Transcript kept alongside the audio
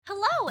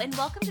Hello, and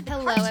welcome to the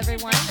Hello,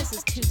 everyone. This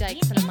is Two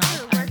Dykes and a Mic.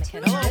 I'm Mackenzie.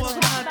 Hello,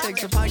 welcome to Hot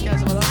Takes, a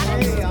podcast about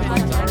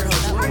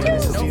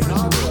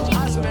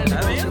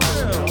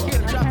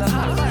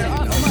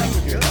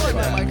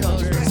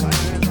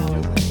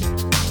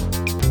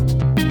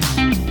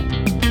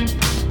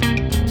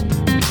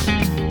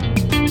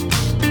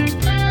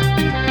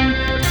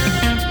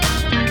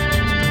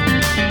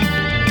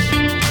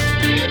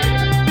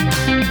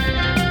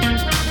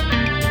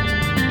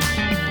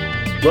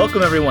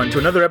Welcome, everyone, to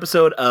another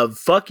episode of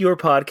Fuck Your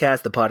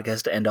Podcast, the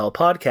podcast to end all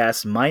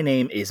podcasts. My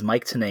name is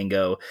Mike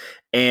Tenango,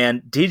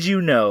 and did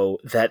you know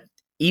that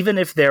even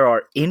if there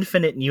are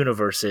infinite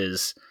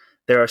universes,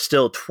 there are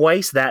still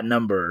twice that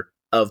number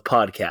of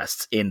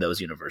podcasts in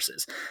those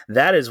universes?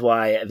 That is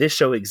why this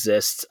show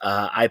exists.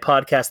 I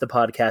podcast the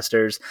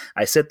podcasters,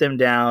 I sit them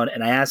down,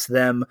 and I ask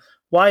them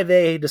why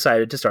they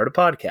decided to start a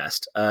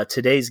podcast.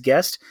 Today's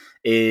guest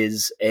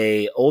is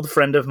an old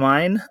friend of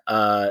mine.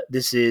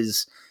 This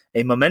is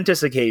a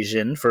momentous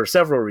occasion for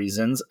several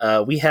reasons.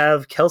 We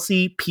have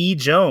Kelsey P.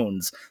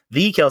 Jones,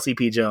 the Kelsey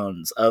P.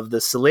 Jones of the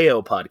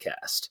Sileo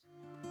podcast.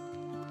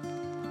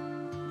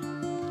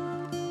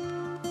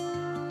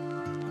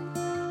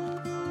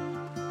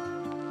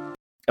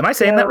 Am I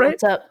saying that right?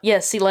 What's up?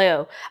 Yes,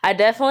 Sileo. I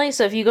definitely,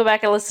 so if you go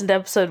back and listen to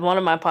episode 1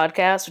 of my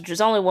podcast, which is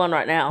only one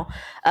right now,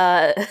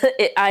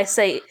 I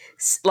say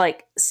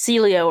like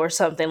Celio or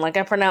something, like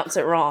I pronounce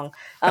it wrong,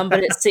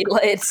 but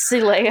it's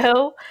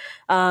Sileo.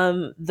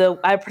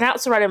 I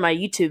pronounced it right in my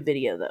YouTube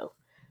video though,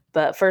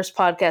 but first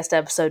podcast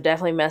episode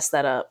definitely messed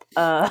that up.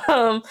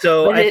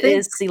 So it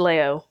is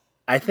Sileo.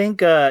 I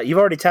think you've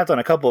already tapped on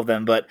a couple of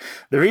them, but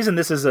the reason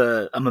this is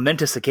a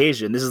momentous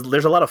occasion,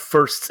 there's a lot of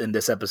firsts in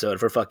this episode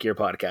for Fuck Your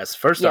Podcast.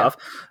 First off,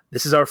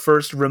 this is our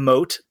first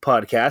remote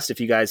podcast. If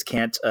you guys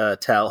can't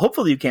tell,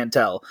 hopefully you can't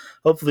tell.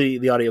 Hopefully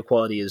the audio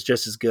quality is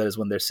just as good as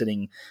when they're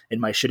sitting in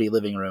my shitty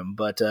living room.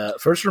 But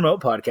first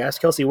remote podcast.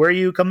 Kelsey, where are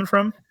you coming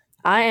from?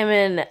 I am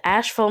in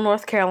Asheville,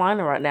 North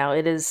Carolina right now.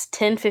 It is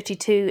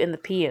 10:52 in the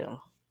PM.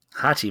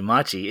 Hachi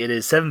Machi. It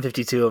is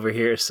 7:52 over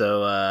here,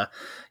 so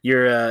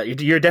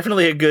you're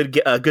definitely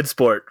a good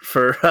sport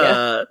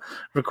for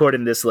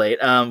recording this late.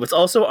 It's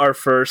also our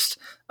first,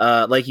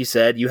 like you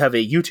said, you have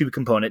a YouTube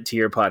component to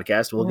your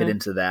podcast. We'll get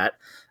into that,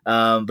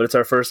 but it's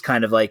our first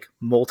kind of like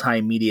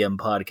multi-medium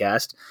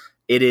podcast.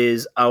 It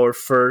is our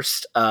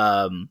first.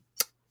 I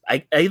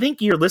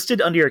think you're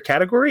listed under your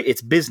category.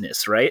 It's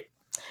business, right?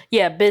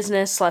 Yeah,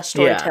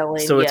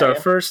 business/storytelling. Yeah, so it's our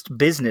first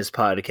business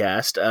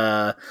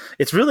podcast.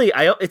 It's really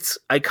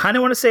I kind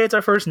of want to say it's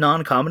our first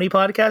non-comedy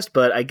podcast,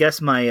 but I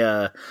guess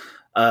my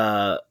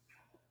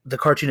the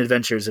cartoon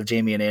adventures of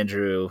Jamie and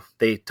Andrew,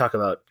 they talk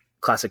about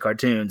classic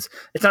cartoons.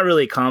 It's not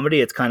really comedy,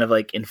 it's kind of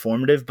like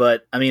informative,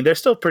 but I mean they're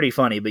still pretty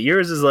funny, but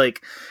yours is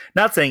like,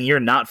 not saying you're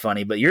not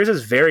funny, but yours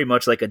is very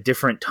much like a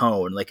different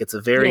tone. Like it's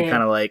a very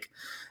kind of like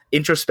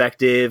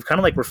introspective, kind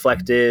of like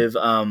reflective,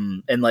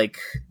 and like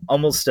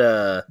almost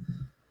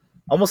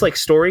like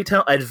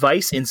storytelling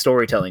advice in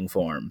storytelling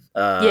form.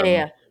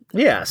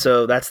 Yeah.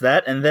 So that's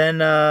that. And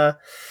then, I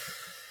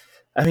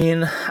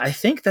mean, I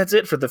think that's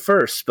it for the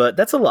first, but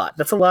that's a lot.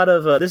 That's a lot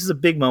of, this is a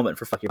big moment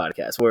for Fuck Your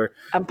Podcast.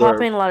 I'm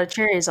popping a lot of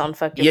cherries on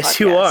Fuck Your Podcast. Yes,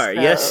 you are.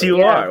 So, yes,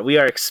 you are. We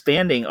are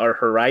expanding our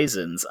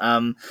horizons.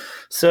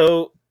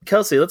 So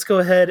Kelsey, let's go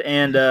ahead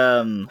and,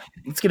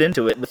 let's get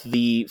into it with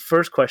the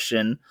first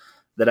question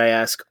that I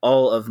ask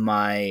all of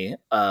my,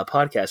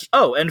 podcasts.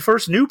 Oh, and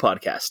first new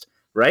podcast.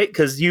 Right?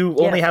 Because you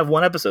only have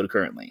one episode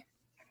currently.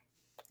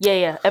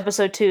 Yeah.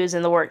 Episode 2 is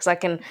in the works. I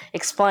can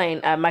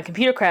explain. My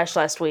computer crashed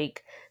last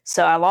week,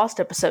 so I lost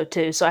episode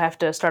 2, so I have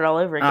to start all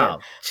over again. Oh,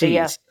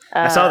 jeez.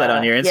 I saw that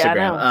on your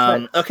Instagram. I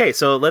know, okay,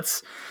 so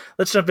let's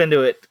jump into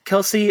it.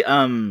 Kelsey,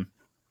 who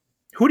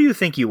do you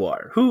think you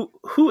are?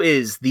 Who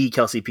is the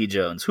Kelsey P.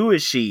 Jones? Who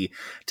is she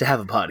to have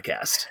a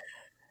podcast?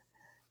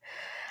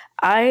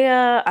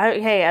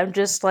 I'm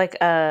just like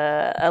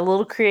a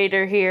little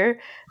creator here,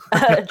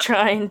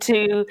 trying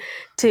to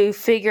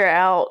figure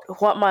out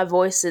what my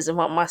voice is and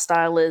what my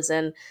style is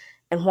and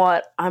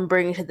what I'm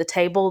bringing to the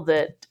table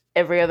that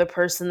every other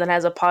person that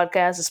has a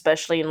podcast,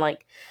 especially in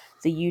like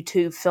the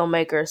YouTube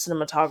filmmaker,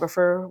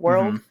 cinematographer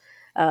world,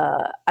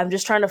 I'm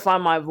just trying to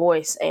find my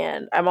voice,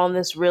 and I'm on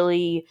this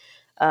really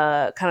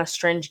kind of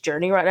strange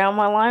journey right now in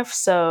my life.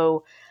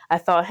 So I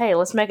thought, hey,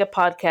 let's make a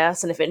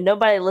podcast, and if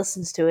nobody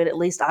listens to it, at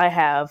least I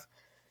have,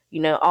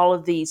 all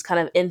of these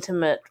kind of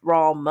intimate,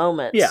 raw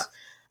moments,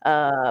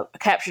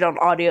 captured on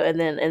audio and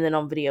then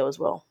on video as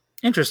well.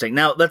 Interesting.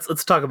 Now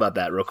let's talk about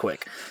that real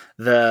quick.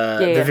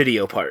 The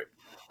video part.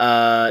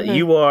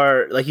 You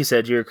are, like you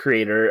said, you're a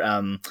creator.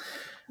 A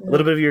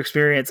little bit of your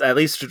experience, at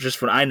least just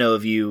from I know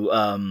of you,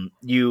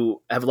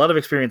 you have a lot of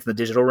experience in the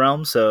digital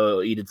realm. So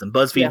you did some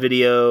BuzzFeed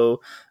video,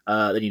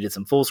 then you did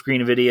some full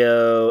screen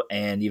video,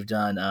 and you've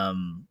done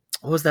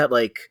what was that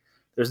like?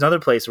 There's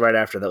another place right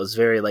after that was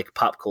very like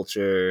pop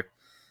culture.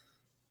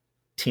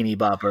 Teeny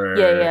bopper.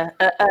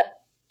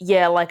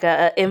 Like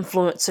a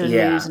influencer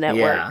news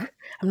network.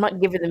 I'm not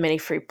giving them any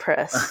free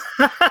press.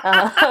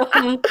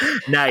 Um,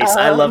 Nice.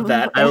 I love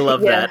that. I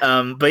love yeah,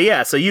 that. But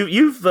yeah, so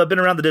you've been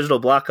around the digital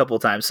block a couple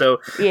of times. So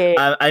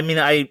yeah. I mean,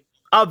 I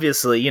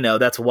obviously,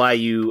 that's why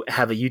you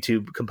have a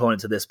YouTube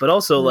component to this, but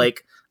also Mhm.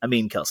 like, I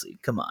mean, Kelsey,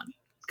 come on.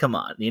 Come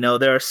on.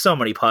 There are so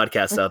many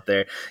podcasts out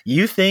there.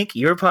 You think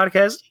your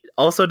podcast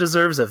also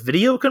deserves a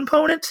video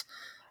component?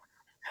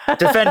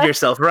 Defend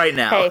yourself right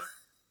now. Hey,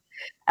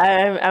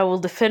 I will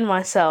defend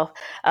myself.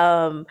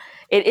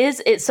 It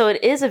is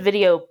a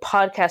video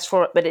podcast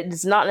format, but it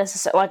is not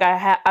necessarily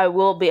like I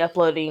will be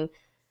uploading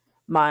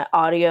my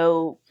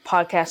audio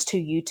podcast to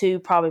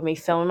YouTube, probably me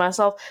filming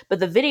myself. But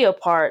the video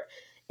part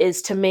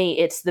is, to me,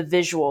 it's the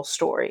visual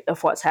story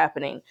of what's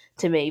happening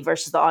to me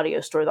versus the audio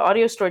story. The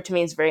audio story to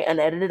me is very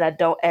unedited. I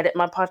don't edit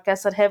my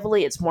podcast that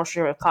heavily. It's more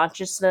stream of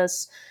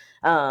consciousness,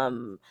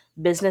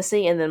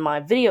 businessy, and then my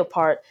video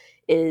part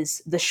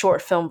is the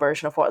short film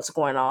version of what's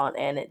going on,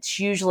 and it's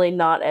usually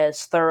not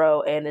as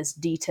thorough and as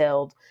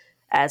detailed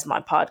as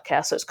my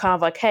podcast. So it's kind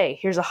of like, hey,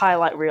 here's a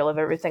highlight reel of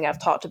everything I've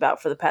talked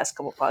about for the past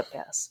couple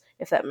podcasts,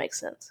 if that makes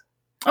sense.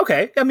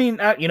 Okay. I mean,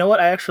 you know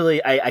what?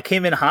 I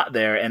came in hot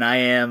there, and I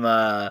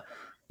am.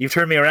 You've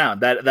turned me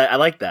around. That I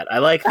like that. I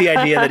like the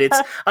idea that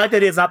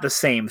it's not the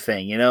same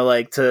thing.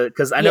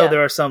 Because I know Yeah.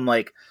 there are some,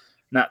 like,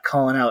 not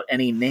calling out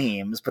any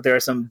names, but there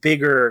are some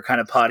bigger kind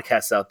of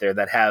podcasts out there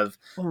that have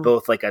Mhm.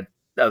 both like a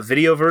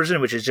video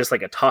version, which is just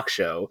like a talk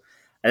show,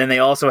 and then they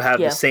also have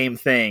Yeah. the same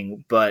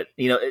thing, but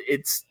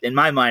it's, in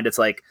my mind, it's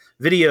like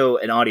video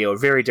and audio are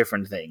very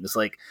different things.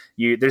 Like,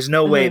 there's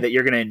no way Mhm. that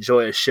you're going to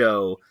enjoy a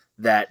show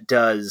that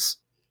does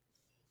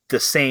the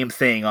same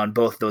thing on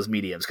both those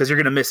mediums, because you're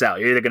going to miss out.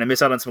 You're either going to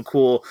miss out on some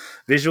cool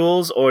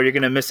visuals, or you're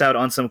going to miss out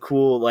on some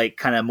cool, like,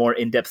 kind of more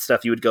in-depth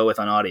stuff you would go with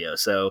on audio.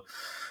 So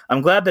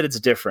I'm glad that it's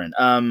different.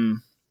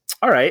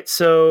 All right.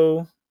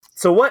 So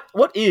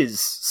what is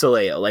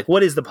Soleo? Like,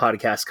 what is the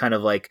podcast kind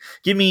of like?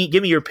 Give me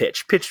your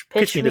pitch me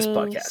this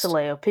podcast.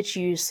 Soleo. Pitch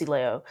you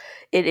Soleo.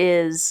 It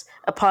is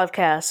a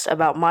podcast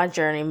about my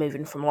journey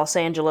moving from Los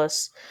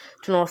Angeles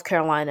to North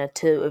Carolina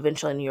to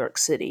eventually New York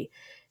City,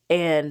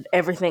 and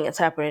everything that's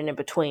happening in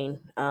between.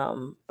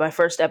 My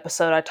first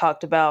episode, I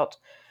talked about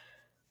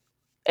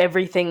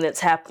everything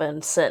that's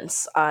happened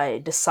since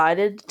I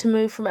decided to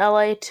move from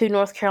LA to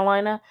North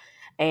Carolina,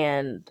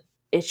 and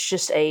it's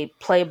just a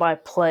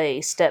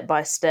play-by-play,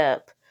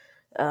 step-by-step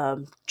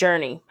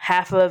journey.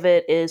 Half of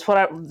it is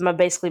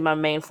basically my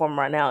main form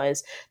right now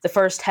is the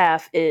first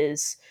half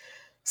is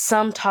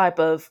some type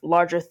of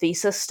larger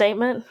thesis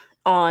statement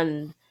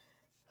on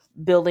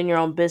building your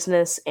own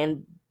business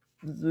and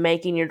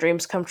making your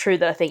dreams come true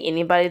that I think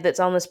anybody that's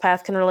on this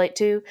path can relate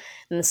to.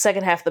 And the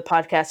second half of the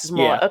podcast is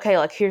more Yeah. like, okay,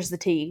 like here's the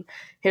tea.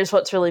 Here's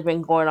what's really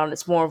been going on.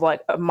 It's more of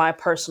like my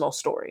personal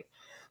story.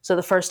 So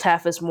the first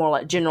half is more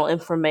like general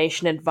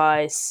information,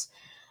 advice,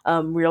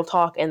 real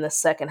talk, and the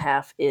second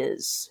half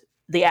is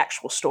the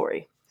actual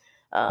story.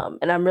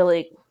 And I'm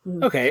really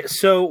Okay.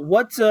 So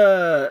what?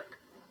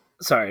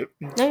 Sorry.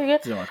 no, you're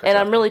good. Didn't want to cut And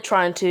you I'm off. really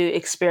trying to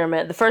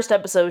experiment. The first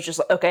episode was just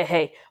like, okay,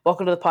 hey,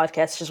 welcome to the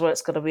podcast. This is what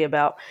it's going to be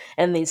about.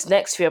 And these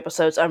next few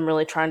episodes, I'm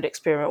really trying to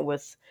experiment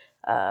with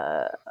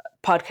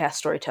podcast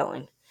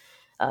storytelling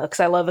because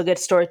I love a good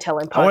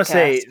storytelling podcast. I want to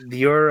say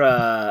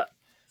you're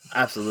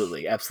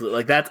absolutely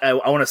like that. I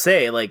want to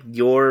say, like,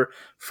 your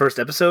first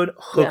episode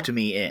hooked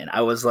me in.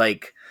 I was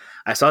like,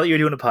 I saw that you were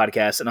doing a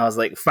podcast, and I was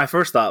like, my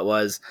first thought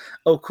was,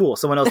 oh, cool,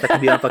 someone else that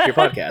can be on Fuck Your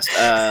Podcast.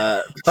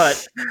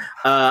 But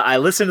I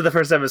listened to the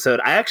first episode.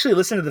 I actually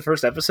listened to the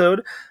first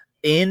episode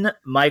in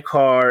my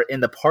car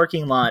in the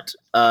parking lot,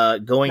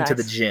 going to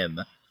the Nice. gym.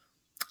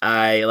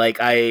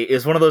 It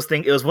was one of those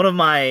things.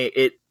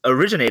 It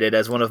originated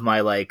as one of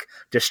my, like,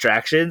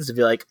 distractions to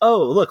be like,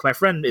 oh, look, my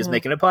friend is Mhm.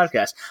 making a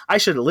podcast. I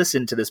should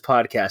listen to this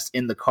podcast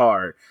in the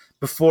car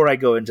before I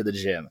go into the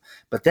gym.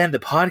 But then the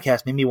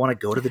podcast made me want to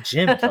go to the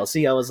gym,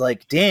 Kelsey. I was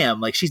like, damn,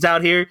 like, she's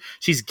out here,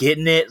 she's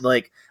getting it.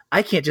 Like,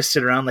 I can't just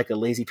sit around like a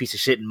lazy piece of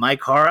shit in my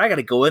car. I got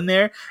to go in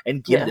there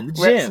and get it in the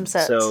rep gym. some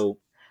sets. So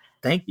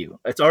thank you.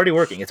 It's already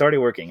working.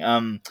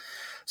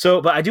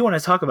 So, but I do want to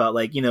talk about,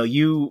 like, I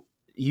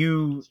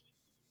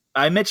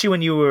met you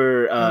when you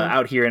were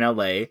out here in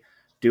LA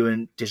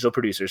doing digital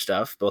producer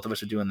stuff. Both of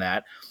us are doing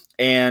that.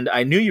 And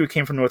I knew you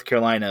came from North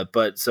Carolina,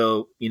 but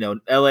so,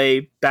 LA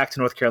back to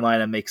North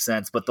Carolina makes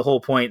sense. But the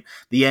whole point,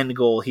 the end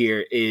goal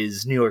here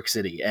is New York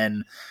City.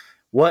 And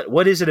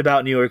what is it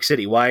about New York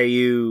City? Why are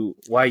you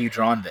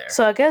drawn there?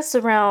 So I guess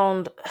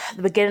around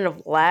the beginning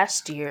of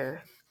last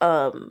year,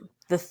 the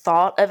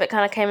thought of it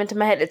kind of came into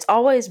my head. It's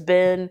always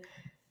been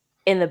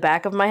in the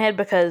back of my head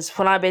because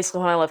when I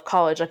left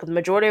college, like the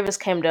majority of us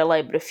came to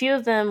LA, but a few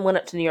of them went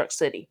up to New York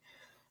City.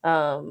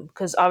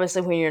 Because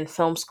obviously when you're in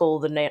film school,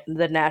 the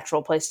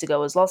natural place to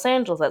go is Los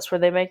Angeles. That's where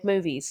they make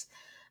movies.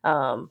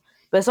 But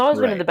it's always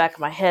been in Right. the back of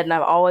my head, and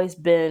I've always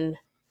been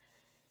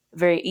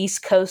very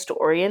East Coast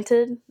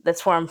oriented.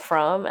 That's where I'm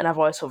from, and I've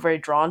always felt very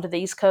drawn to the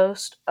East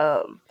Coast.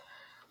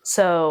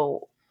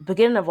 So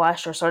beginning of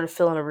last year, I started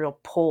feeling a real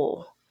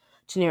pull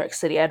to New York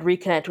City. I'd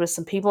reconnect with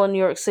some people in New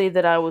York City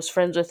that I was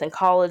friends with in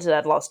college that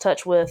I'd lost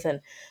touch with,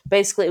 and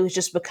basically it was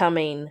just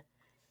becoming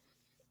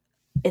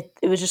it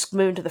was just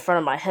moving to the front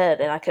of my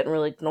head, and I couldn't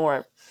really ignore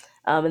it.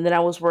 And then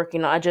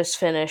I just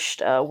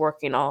finished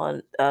working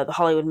on the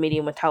Hollywood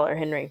Medium with Tyler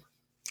Henry,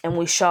 and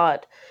we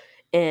shot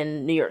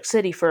in New York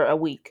City for a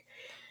week,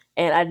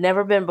 and I'd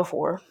never been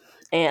before.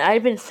 And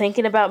I'd been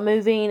thinking about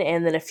moving,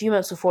 and then a few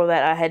months before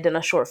that, I had done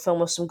a short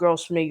film with some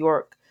girls from New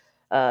York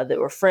that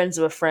were friends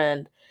of a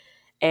friend,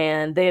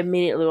 and they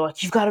immediately were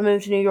like, "You've got to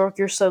move to New York.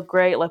 You're so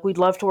great. Like, we'd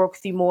love to work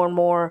with you more and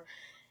more."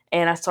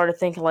 And I started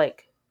thinking,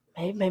 like,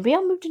 maybe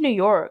I'll move to New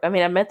York. I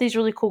mean, I met these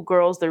really cool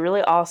girls. They're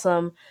really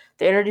awesome.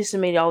 They introduced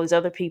me to all these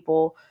other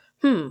people.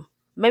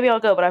 Maybe I'll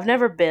go, but I've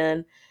never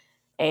been.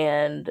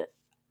 And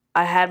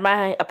I had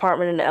my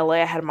apartment in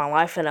LA. I had my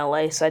life in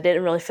LA, so I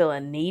didn't really feel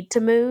a need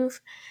to move.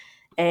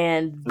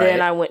 And then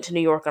Right. I went to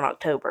New York in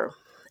October,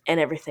 and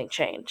everything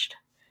changed.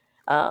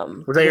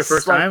 Was that your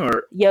first time,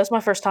 or? Yeah, it was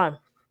my first time.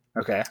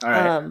 Okay, all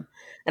right.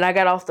 And I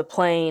got off the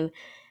plane,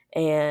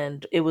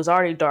 and it was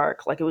already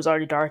dark. Like, it was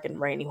already dark and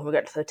rainy when we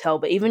got to the hotel.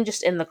 But even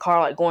just in the car,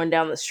 like going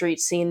down the street,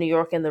 seeing New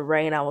York in the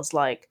rain, I was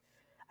like,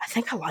 I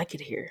think I like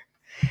it here.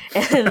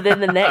 And then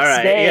the next All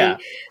right, day, yeah.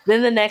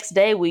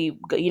 we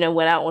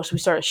went out once we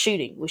started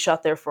shooting. We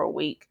shot there for a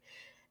week,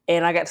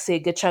 and I got to see a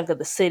good chunk of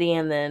the city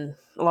and then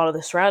a lot of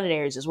the surrounding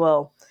areas as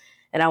well.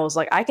 And I was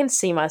like, I can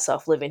see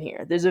myself living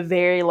here. There's a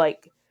very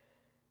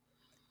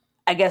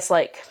I guess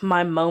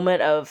my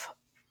moment of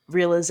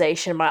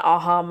realization, my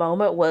aha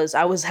moment was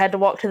had to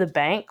walk to the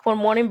bank one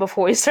morning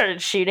before we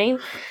started shooting,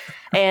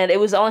 and it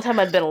was the only time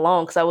I'd been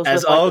alone because I was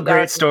As with all the guy.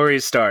 great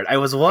stories start, I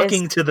was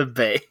walking to the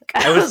bank.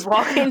 I was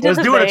walking to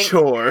the doing bank. a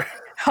chore.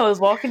 I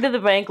was walking to the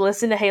bank,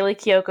 listening to Haley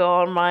Kiyoko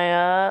on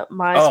my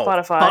my Oh,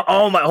 Spotify.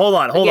 oh my! Hold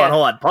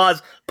on.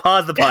 Pause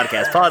the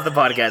podcast. Pause the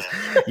podcast.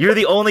 podcast. You're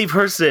the only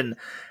person.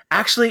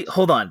 Actually,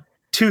 hold on.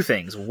 Two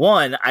things.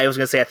 One, I was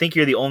gonna say I think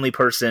you're the only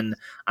person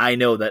I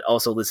know that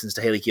also listens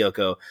to Haley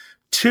Kiyoko.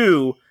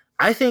 Two,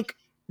 I think.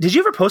 Did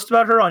you ever post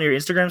about her on your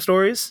Instagram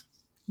stories?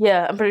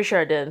 Yeah, I'm pretty sure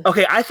I did.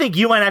 Okay, I think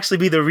you might actually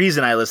be the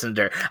reason I listened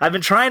to her. I've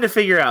been trying to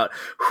figure out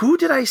who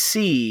did I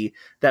see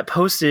that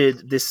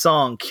posted this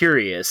song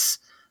 "Curious."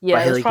 Yeah,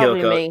 by it was Haley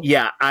probably Kiyoko. me.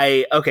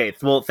 Yeah, okay.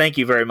 Well, thank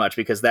you very much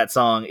because that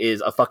song is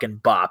a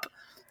fucking bop.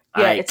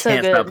 Yeah, I it's so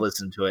can't stop good.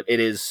 listening to it. It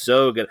is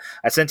so good.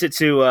 I sent it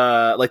to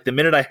the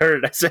minute I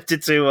heard it, I sent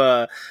it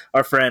to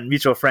our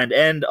mutual friend,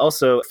 and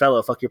also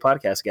fellow Fuck Your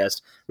Podcast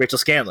guest, Rachel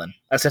Scanlon.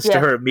 I sent it to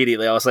her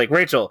immediately. I was like,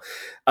 Rachel,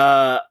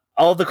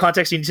 all the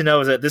context you need to know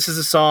is that this is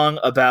a song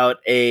about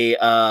a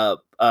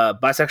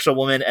bisexual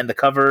woman, and the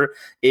cover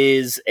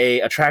is a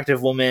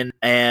attractive woman,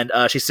 and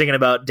she's singing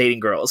about dating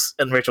girls.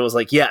 And Rachel was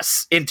like,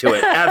 "Yes, into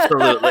it,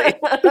 absolutely."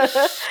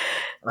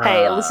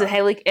 Hey, listen,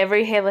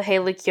 every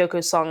Haley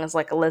Kiyoko song is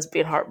like a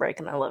lesbian heartbreak,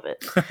 and I love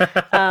it.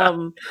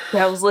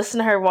 I was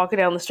listening to her walking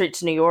down the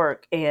streets of New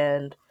York,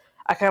 and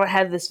I kind of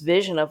had this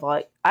vision of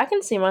I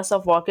can see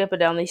myself walking up and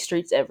down these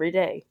streets every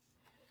day,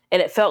 and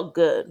it felt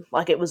good.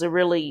 Like, it was a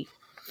really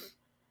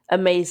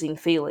amazing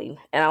feeling,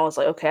 and I was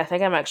like, okay, I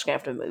think I'm actually gonna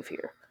have to move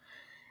here.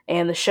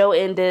 And the show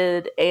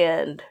ended,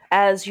 and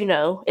as you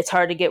know, it's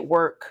hard to get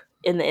work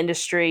in the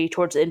industry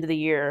towards the end of the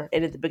year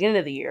and at the beginning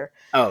of the year.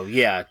 Oh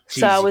yeah. Jeez,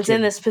 so I was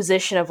in this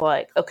position of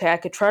okay, I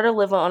could try to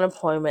live on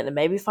unemployment and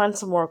maybe find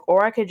some work,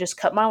 or I could just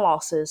cut my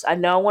losses. I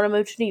know I want to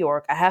move to New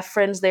York. I have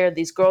friends there.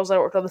 These girls that I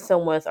worked on the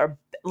film with are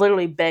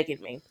literally begging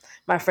me.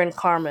 My friend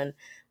Carmen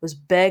was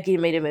begging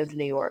me to move to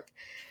New York.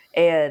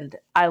 And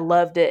I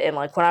loved it. And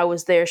when I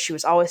was there, she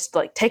was always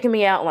taking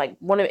me out and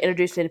wanting to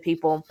introduce me to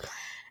people.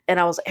 And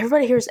I was like,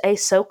 everybody here is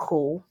so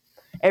cool.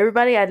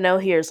 Everybody I know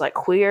here is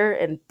queer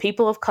and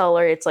people of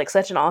color. It's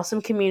such an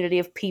awesome community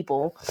of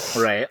people.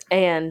 Right.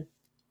 And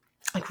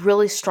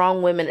really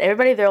strong women.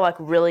 Everybody there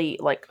really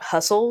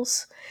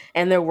hustles,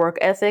 and their work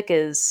ethic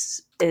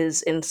is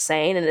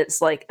insane, and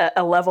it's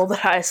a level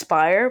that I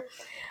aspire.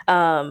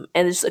 And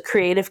just a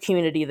creative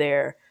community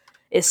there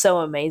is so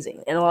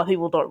amazing, and a lot of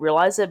people don't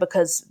realize it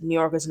because New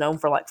York is known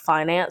for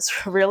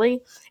finance,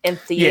 really, and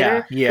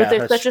theater. Yeah, but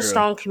there's such true. A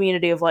strong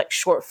community of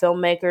short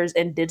filmmakers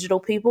and digital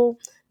people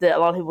that a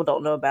lot of people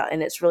don't know about,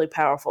 and it's really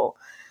powerful.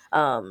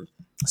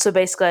 So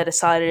basically, I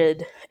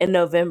decided in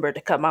November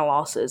to cut my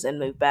losses and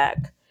move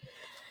back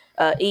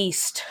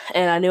east,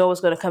 and I knew I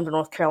was going to come to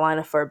North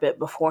Carolina for a bit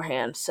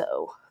beforehand.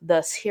 So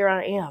thus, here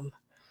I am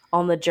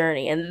on the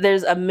journey. And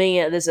there's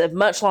a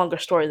much longer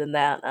story than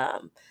that,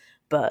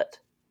 but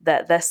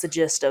that's the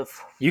gist of.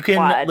 You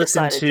can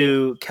listen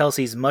to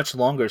Kelsey's much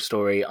longer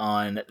story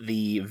on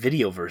the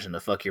video version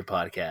of Fuck Your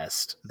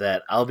Podcast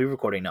that I'll be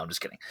recording. No, I'm just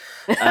kidding.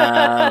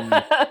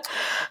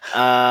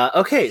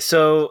 Okay,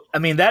 so I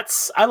mean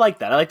I like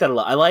that. I like that a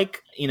lot. I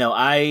like,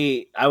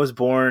 I was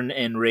born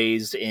and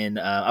raised in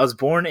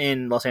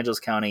Los Angeles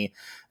County,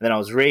 and then I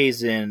was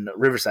raised in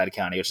Riverside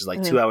County, which is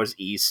 2 hours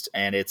east,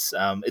 and it's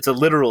a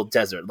literal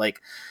desert.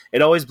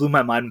 It always blew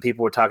my mind when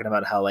people were talking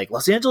about how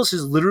Los Angeles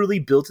is literally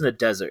built in a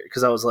desert,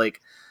 because I was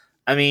like,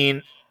 I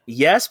mean,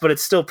 yes, but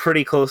it's still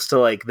pretty close to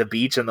like the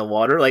beach and the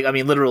water. Like, I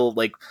mean, literal,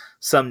 like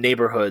some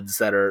neighborhoods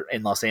that are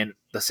in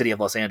the city of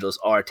Los Angeles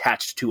are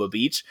attached to a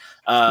beach.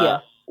 Yeah.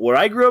 Where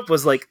I grew up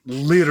was like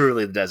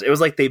literally the desert. It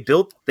was like they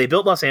built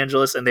Los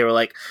Angeles and they were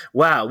like,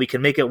 wow, we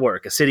can make it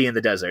work, a city in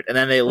the desert. And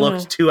then they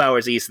looked 2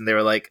 hours east and they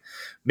were like,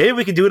 maybe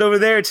we can do it over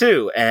there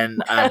too.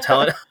 And I'm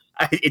telling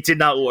it did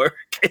not work.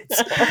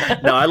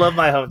 No, I love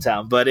my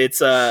hometown, but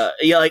it's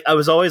like I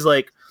was always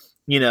like,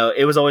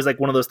 it was always like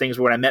one of those things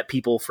where when I met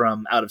people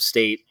from out of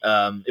state,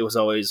 it was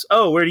always,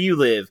 oh, where do you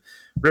live?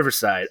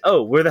 Riverside.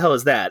 Oh, where the hell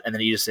is that? And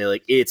then you just say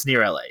like, it's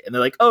near LA. And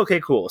they're like, oh,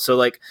 okay, cool. So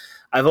like,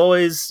 I've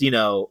always,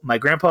 my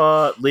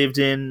grandpa lived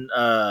in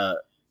the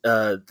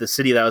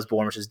city that I was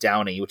born, which is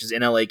Downey, which is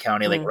in LA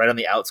County, like right on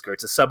the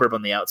outskirts, a suburb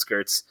on the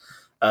outskirts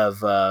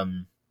of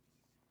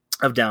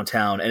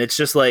downtown. And it's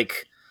just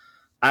like,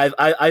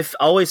 I've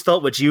always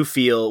felt what you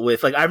feel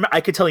with like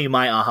I could tell you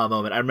my aha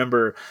moment. I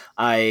remember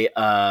I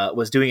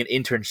was doing an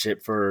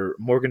internship for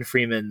Morgan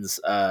Freeman's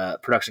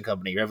production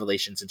company,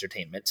 Revelations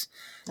Entertainment.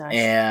 Nice.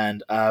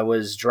 And I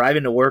was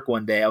driving to work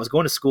one day. I was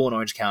going to school in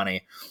Orange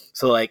County.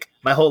 So like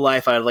my whole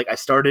life I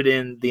started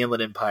in the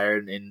Inland Empire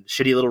in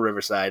shitty little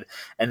Riverside,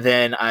 and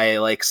then I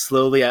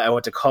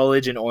went to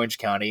college in Orange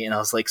County, and I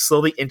was like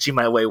slowly inching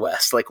my way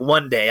west. Like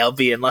one day I'll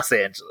be in Los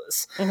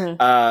Angeles.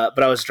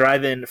 But I was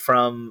driving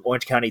from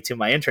Orange County to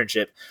my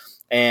internship,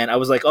 and I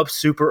was like up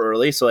super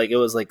early, so like it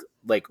was like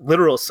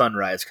literal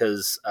sunrise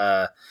because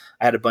I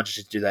had a bunch of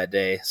shit to do that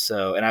day.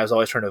 So, and I was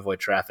always trying to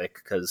avoid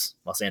traffic because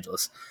Los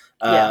Angeles.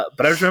 But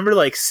I just remember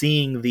like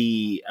seeing I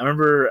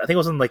think it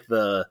was on like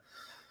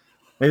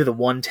maybe the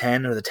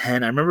 110 or the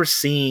 10. I remember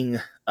seeing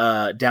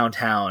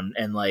downtown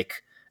and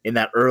like in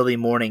that early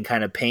morning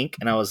kind of pink,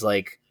 and I was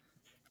like,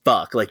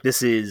 fuck, like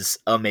this is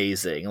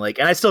amazing. Like,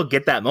 and I still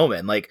get that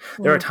moment. Like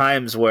there are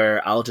times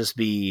where I'll just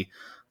be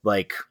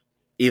like,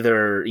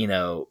 either,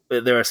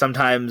 there are some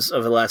times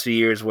over the last few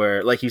years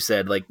where, like you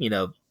said, like,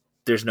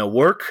 there's no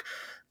work.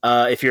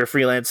 If you're a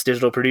freelance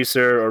digital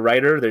producer or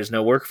writer, there's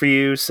no work for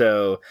you.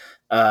 So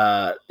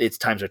it's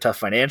times are tough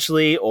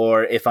financially,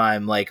 or if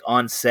I'm like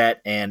on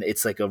set and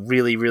it's like a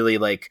really, really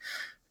like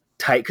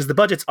tight, because the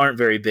budgets aren't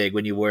very big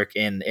when you work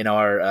in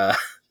our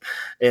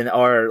in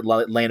our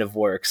lane of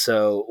work.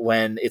 So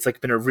when it's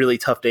like been a really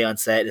tough day on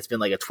set, it's been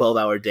like a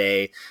 12-hour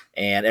day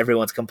and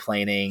everyone's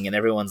complaining and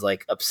everyone's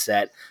like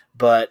upset,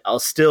 but I'll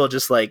still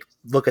just like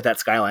look at that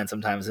skyline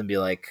sometimes and be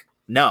like,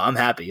 no, I'm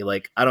happy.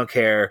 Like, I don't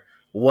care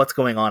what's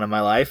going on in my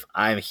life.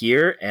 I'm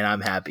here and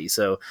I'm happy.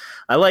 So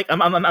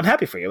I'm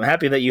happy for you. I'm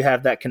happy that you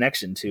have that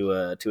connection to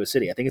a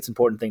city. I think it's an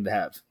important thing to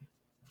have.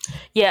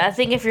 Yeah. I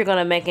think if you're going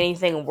to make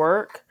anything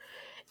work,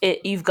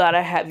 you've got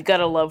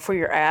to love where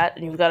you're at,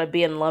 and you've got to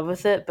be in love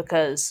with it,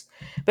 because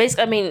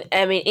basically,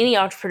 I mean, any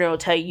entrepreneur will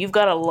tell you, you've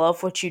got to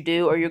love what you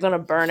do or you're going to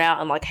burn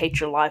out and like hate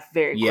your life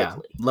very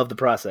quickly. Love the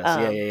process.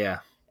 Yeah.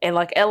 And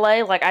like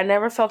LA, like I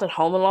never felt at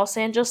home in Los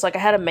Angeles. Like I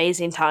had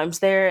amazing times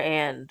there,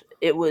 and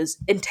it was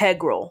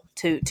integral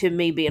to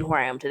me being where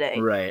I am today.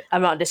 Right.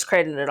 I'm not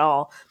discrediting it at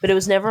all, but it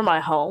was never my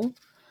home.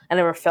 I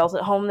never felt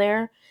at home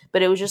there.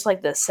 But it was just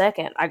like the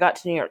second I got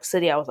to New York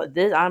City, I was like,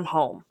 I'm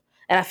home.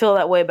 And I feel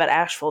that way about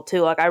Asheville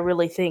too. Like I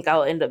really think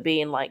I'll end up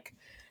being like,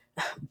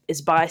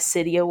 is by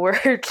city a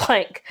word?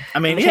 Like, I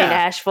mean, between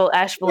Asheville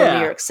and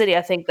New York City,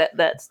 I think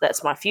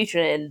that's my future.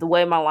 And the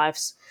way my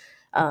life's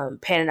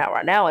panning out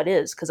right now, it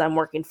is, because I'm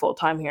working full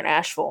time here in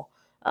Asheville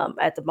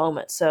at the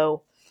moment.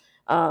 So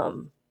I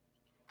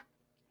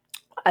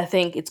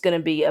think it's going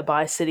to be a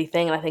by city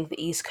thing, and I think the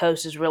East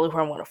Coast is really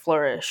where I want to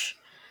flourish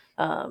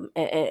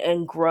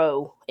and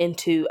grow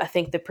into, I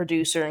think, the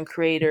producer and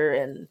creator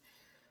and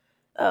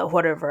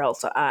whatever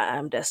else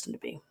I'm destined to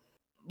be.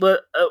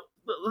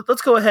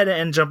 Let's go ahead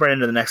and jump right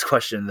into the next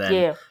question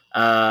then.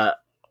 Yeah.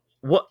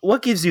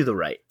 What gives you the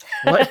right?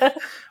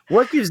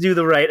 What gives you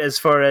the right as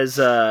far as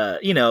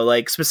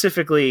like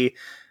specifically?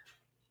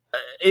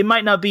 It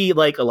might not be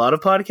like a lot of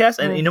podcasts,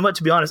 and you know what?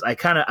 To be honest,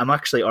 I'm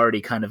actually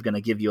already kind of going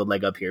to give you a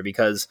leg up here,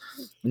 because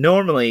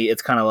normally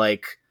it's kind of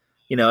like,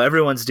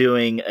 everyone's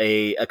doing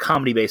a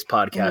comedy-based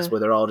podcast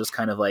where they're all just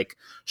kind of like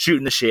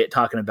shooting the shit,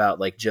 talking about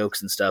like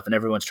jokes and stuff, and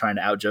everyone's trying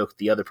to out-joke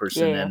the other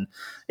person, and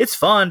it's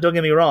fun, don't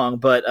get me wrong,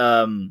 but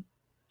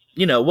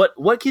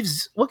what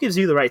gives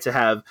you the right to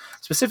have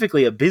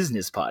specifically a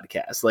business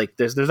podcast? Like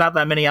there's not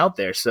that many out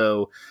there,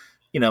 so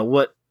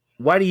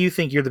why do you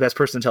think you're the best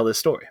person to tell this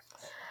story?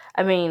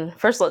 I mean,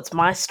 first of all, it's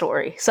my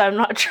story, so I'm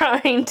not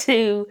trying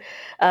to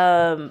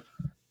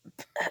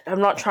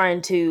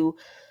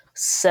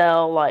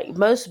sell like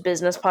most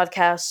business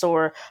podcasts,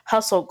 or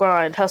hustle,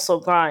 grind,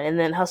 and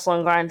then hustle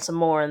and grind some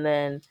more, and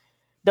then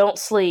don't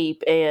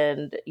sleep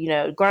and,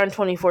 grind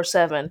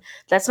 24/7.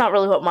 That's not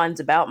really what mine's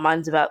about.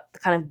 Mine's about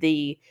kind of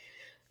the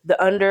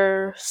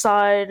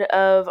underside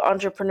of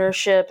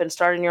entrepreneurship and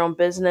starting your own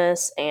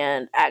business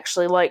and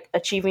actually like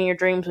achieving your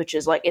dreams, which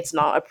is like, it's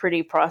not a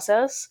pretty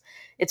process.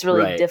 It's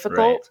really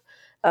difficult.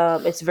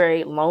 Right. It's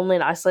very lonely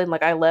and isolated.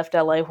 Like I left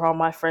LA where all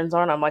my friends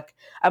are, and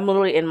I'm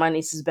literally in my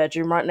niece's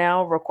bedroom right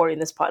now recording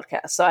this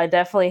podcast. So I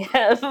definitely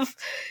have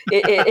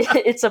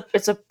it's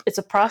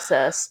a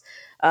process.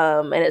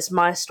 And it's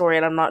my story,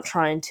 and I'm not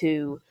trying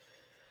to.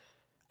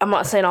 I'm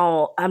not saying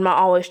all. I'm not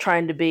always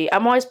trying to be.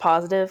 I'm always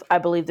positive. I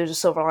believe there's a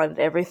silver lining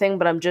to everything,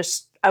 but I'm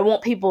just. I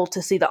want people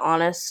to see the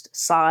honest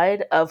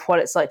side of what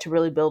it's like to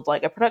really build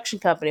like a production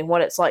company,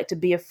 what it's like to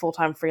be a full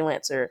time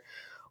freelancer,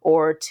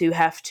 or to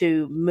have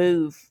to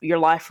move your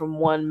life from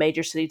one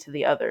major city to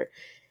the other.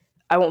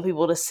 I want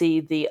people to see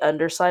the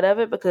underside of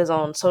it, because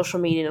on social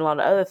media and a lot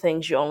of other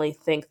things, you only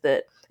think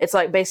that it's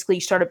like basically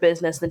you start a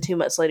business, then 2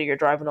 months later you're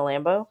driving a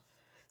Lambo.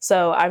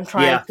 So I'm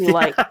trying Yeah, to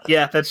like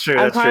yeah, that's true.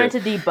 I'm That's trying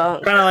true. to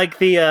debunk. Kind of like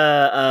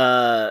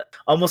the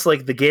almost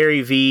like the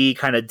Gary V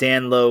kind of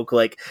Dan Loke,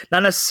 like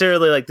not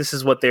necessarily like this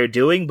is what they're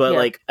doing, but Yeah.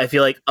 like I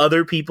feel like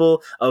other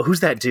people. Oh,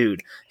 who's that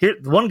dude? Here,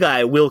 one guy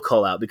I will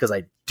call out because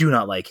I do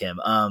not like him.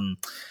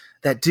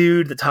 That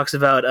dude that talks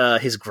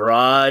about his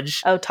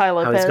garage. Oh, Ty How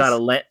he's Lopez. got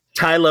a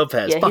Ty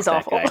Lopez. Yeah, Fuck he's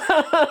that awful.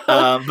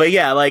 guy. But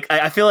yeah, like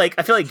I feel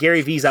like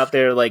Gary V's out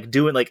there like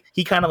doing like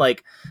he kind of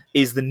like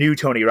is the new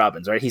Tony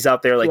Robbins, right? He's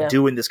out there like Yeah.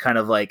 doing this kind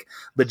of like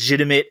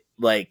legitimate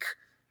like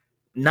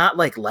not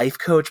like life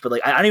coach, but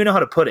like I don't even know how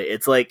to put it.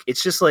 It's like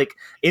it's just like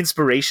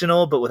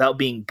inspirational, but without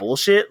being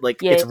bullshit.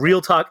 Like Yeah. it's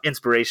real talk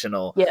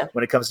inspirational Yeah.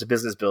 when it comes to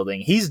business building.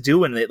 He's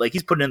doing it, like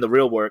he's putting in the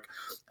real work.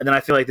 And then I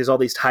feel like there's all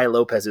these Ty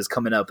Lopez's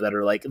coming up that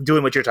are like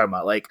doing what you're talking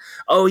about. Like,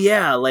 oh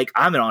yeah, like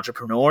I'm an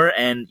entrepreneur,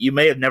 and you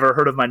may have never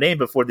heard of my name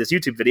before this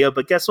YouTube video,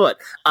 but guess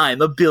what?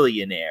 I'm a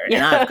billionaire,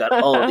 and I've got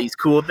all these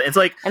cool. It's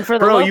like, And for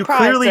the bro, low you price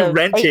clearly of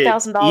rented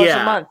 $8,000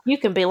 yeah. a month, you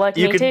can be like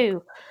You me can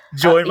too.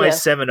 join my yeah.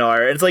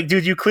 seminar. And it's like,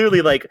 dude, you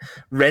clearly like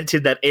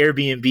rented that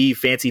Airbnb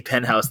fancy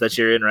penthouse that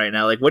you're in right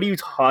now. Like, what are you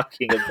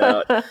talking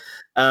about?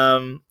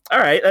 All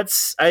right,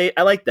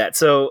 I like that.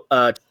 So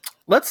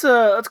let's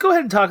go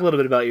ahead and talk a little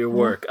bit about your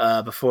work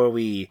before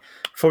we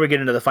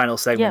get into the final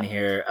segment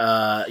here.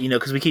 You know,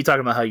 because we keep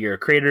talking about how you're a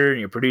creator and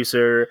you're a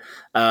producer.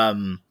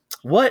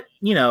 What,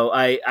 you know,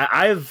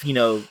 I've, you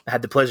know,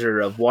 had the pleasure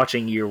of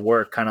watching your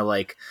work kind of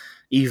like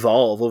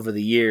evolve over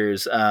the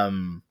years.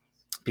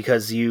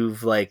 Because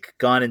you've like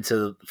gone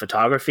into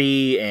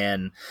photography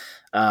and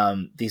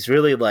these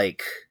really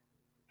like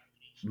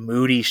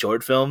moody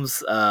short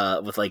films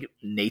with like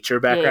nature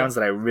backgrounds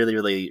that I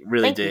really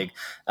Thank dig.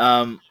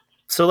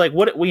 So like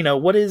what you know,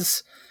 where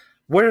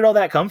did all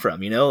that come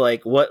from? You know,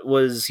 like what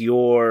was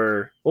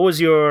your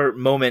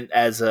moment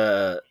as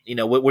a, you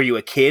know, were you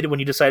a kid when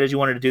you decided you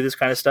wanted to do this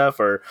kind of stuff,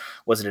 or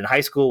was it in high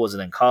school? Was it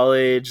in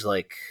college?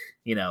 Like,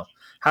 you know,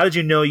 how did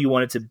you know you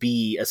wanted to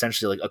be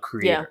essentially like a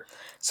creator? Yeah.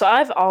 So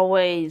I've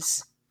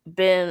always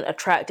been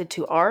attracted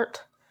to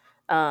art.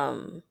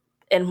 And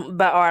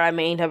by art, I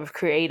mean type of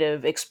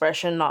creative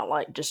expression, not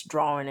like just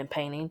drawing and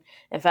painting.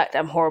 In fact,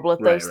 I'm horrible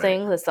at those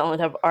things. That's the only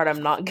type of art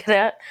I'm not good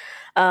at.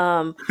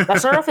 But I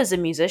started off as a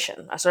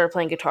musician. I started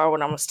playing guitar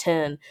when I was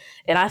 10,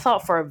 and I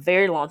thought for a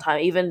very long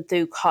time, even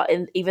through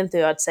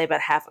I'd say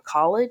about half of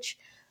college,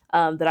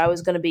 that I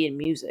was going to be in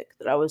music,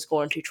 that I was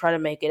going to try to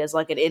make it as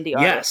like an indie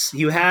artist. Yes,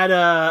 you had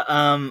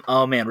a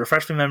oh man,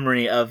 refresh my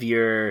memory of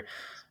your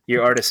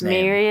artist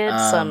name. Myriad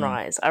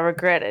Sunrise. I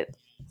regret it.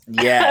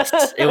 Yes,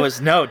 it was.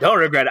 No, don't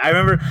regret it. I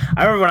remember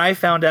when I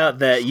found out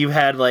that you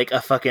had like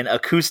a fucking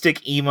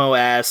acoustic emo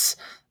ass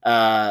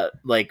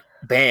like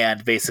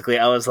band. Basically,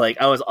 I was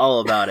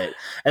all about it.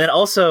 And then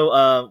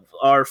also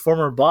our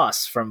former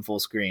boss from Full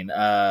Screen,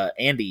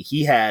 Andy,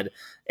 he had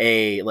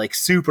a like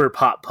super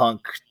pop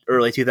punk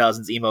early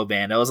 2000s emo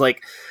band. It was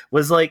like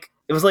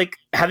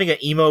having an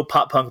emo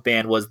pop punk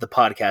band was the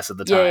podcast at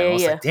the time. I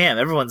was like, damn,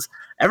 everyone's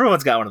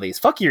got one of these.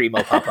 Fuck your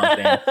emo pop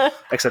punk band.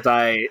 Except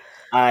I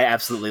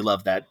absolutely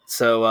love that.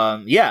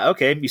 So yeah,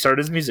 okay, you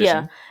started as a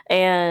musician. Yeah,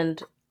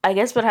 and I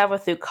guess what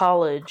happened through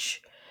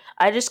college,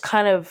 I just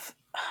kind of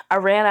I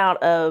ran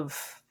out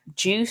of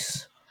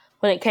juice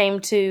when it came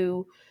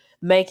to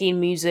making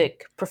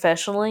music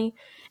professionally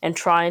and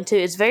trying to.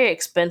 It's very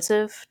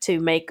expensive to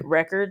make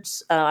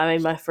records. I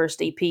made my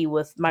first EP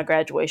with my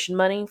graduation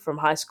money from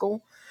high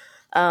school.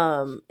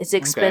 It's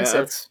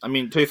expensive. Okay, I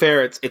mean, to be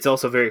fair, it's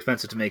also very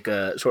expensive to make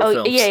short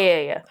films.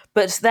 Yeah.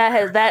 But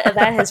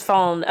that has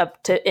fallen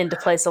into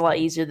place a lot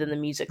easier than the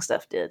music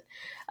stuff did.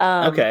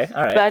 Okay,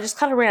 all right. But I just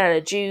kind of ran out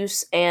of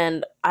juice,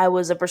 and I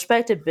was a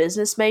prospective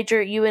business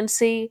major at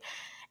UNC,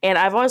 and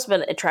I've always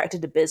been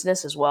attracted to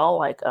business as well,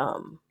 like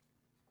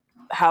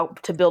how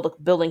to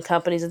building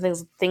companies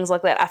and things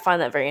like that. I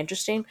find that very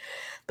interesting.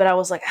 But I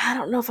was like, I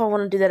don't know if I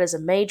want to do that as a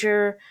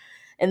major.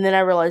 And then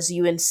I realized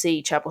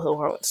UNC, Chapel Hill,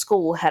 where I went to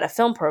school, had a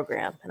film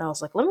program. And I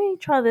was like, let me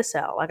try this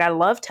out. Like, I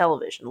love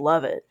television,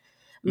 love it.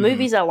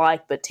 Movies I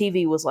like, but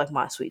TV was like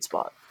my sweet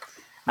spot.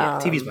 Yeah,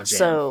 TV's my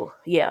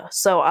jam.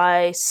 So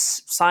I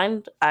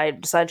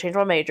decided to change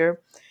my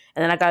major.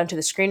 And then I got into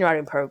the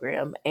screenwriting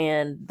program.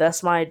 And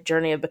thus my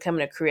journey of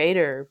becoming a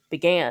creator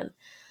began.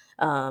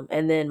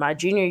 And then my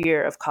junior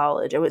year of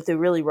college, I went through a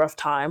really rough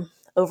time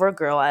over a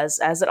girl, as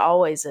it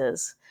always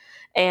is.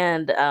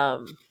 And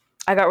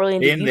I got really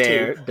into Been YouTube.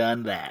 there,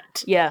 done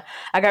that. Yeah,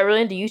 I got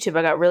really into YouTube.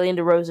 I got really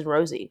into Rose and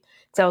Rosie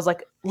because I was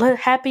like,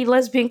 happy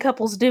lesbian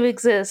couples do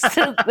exist.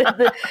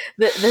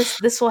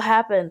 This will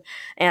happen,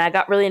 and I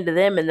got really into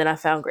them. And then I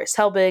found Grace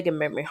Helbig and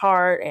Memory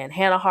Hart and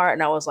Hannah Hart,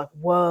 and I was like,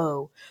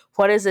 whoa,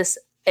 what is this?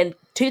 And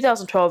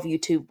 2012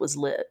 YouTube was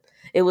lit.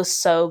 It was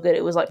so good.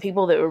 It was like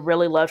people that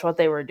really loved what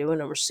they were doing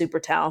and were super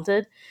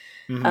talented.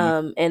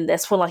 And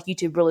that's when like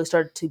YouTube really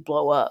started to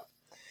blow up.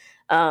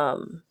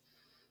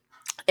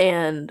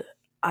 And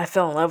I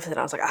fell in love with it.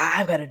 I was like,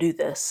 I've got to do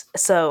this.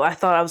 So I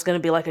thought I was going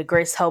to be like a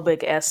Grace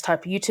Helbig-esque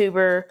type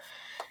YouTuber,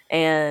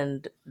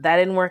 and that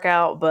didn't work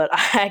out. But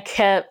I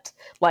kept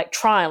like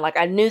trying. Like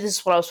I knew this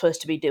is what I was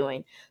supposed to be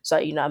doing. So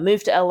I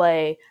moved to LA.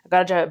 I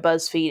got a job at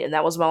BuzzFeed, and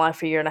that was my life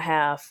for a year and a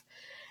half.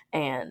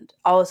 And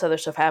all this other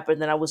stuff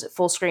happened. Then I was at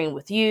Full Screen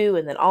with you,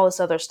 and then all this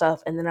other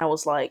stuff. And then I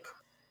was like,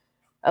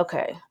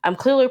 okay, I'm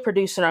clearly a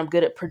producer. I'm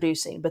good at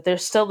producing, but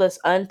there's still this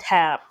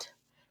untapped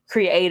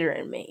creator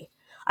in me.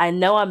 I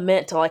know I'm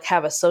meant to like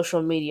have a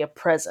social media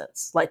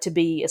presence, like to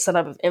be some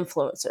type of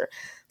influencer,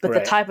 but the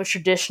type of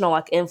traditional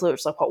like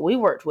influence, like what we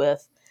worked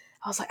with,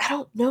 I was like, I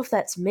don't know if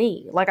that's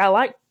me. Like I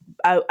like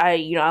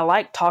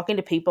talking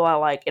to people. I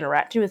like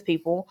interacting with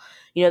people.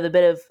 The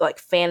bit of like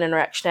fan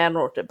interaction I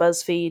worked at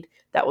BuzzFeed.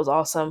 That was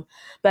awesome.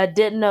 But I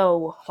didn't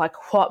know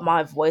like what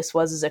my voice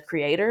was as a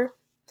creator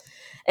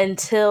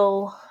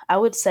until I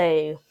would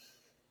say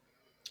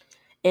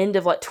end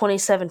of like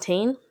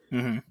 2017.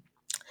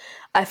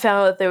 I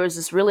found that there was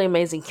this really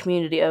amazing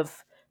community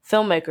of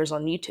filmmakers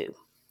on YouTube.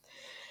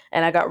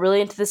 And I got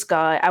really into this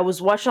guy. I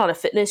was watching a lot of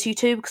fitness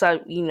YouTube because I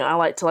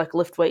like to like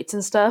lift weights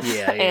and stuff.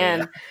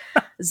 And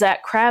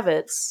Zach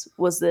Kravitz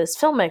was this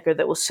filmmaker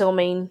that was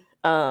filming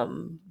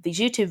these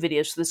YouTube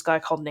videos for this guy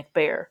called Nick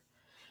Bear,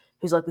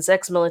 who's like this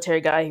ex-military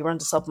guy. He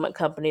runs a supplement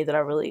company that I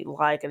really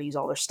like, and I use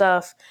all their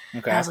stuff.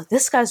 And I was like,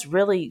 this guy's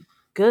really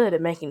good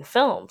at making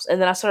films. And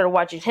then I started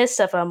watching his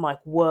stuff, and I'm like,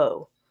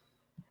 whoa.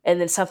 And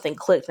then something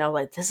clicked, and I was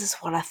like, this is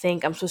what I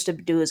think I'm supposed to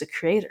do as a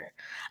creator.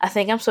 I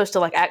think I'm supposed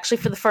to like actually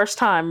for the first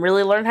time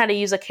really learn how to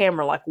use a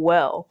camera like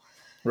well.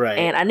 Right.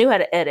 And I knew how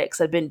to edit because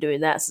I'd been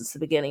doing that since the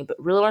beginning,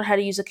 but really learn how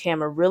to use a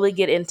camera, really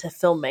get into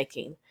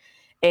filmmaking.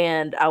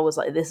 And I was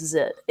like, this is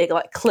it. It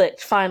like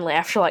clicked finally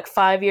after like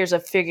 5 years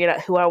of figuring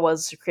out who I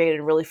was as a creator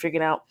and really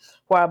figuring out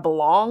where I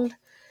belonged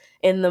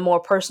in the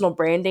more personal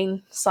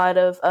branding side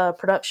of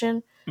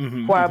production,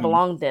 where I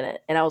belonged in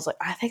it. And I was like,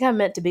 I think I'm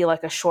meant to be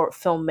like a short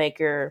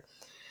filmmaker,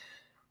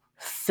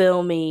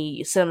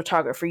 filmy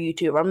cinematographer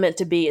YouTuber. I'm meant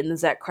to be in the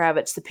Zach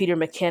Kravitz, the Peter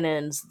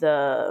McKinnons,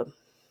 the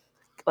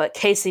like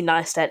Casey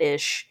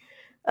Neistat-ish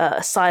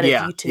side of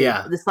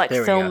YouTube. This like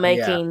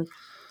filmmaking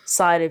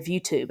side of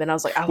YouTube. And I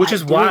was like, which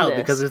is wild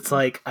because it's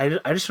like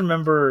I just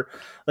remember,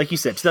 like you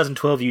said,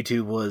 2012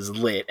 YouTube was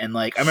lit, and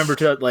like I remember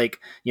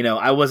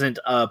I wasn't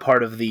a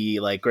part of the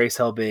like Grace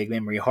Helbig,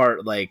 Memory Hart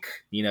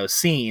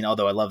scene,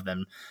 although I love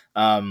them.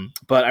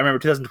 But I remember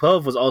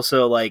 2012 was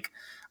also like,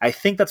 I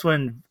think that's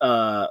when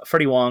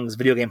Freddie Wong's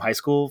Video Game High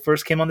School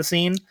first came on the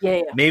scene.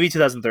 Yeah. Maybe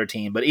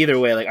 2013, but either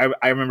way, like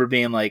I remember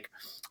being like,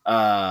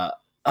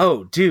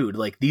 oh, dude,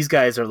 like these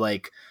guys are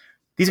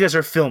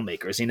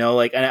filmmakers,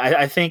 like, and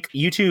I think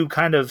YouTube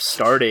kind of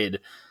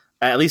started,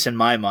 at least in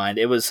my mind,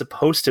 it was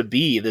supposed to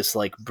be this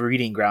like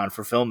breeding ground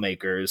for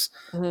filmmakers,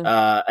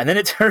 and then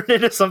it turned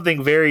into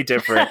something very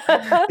different.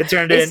 It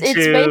turned into it's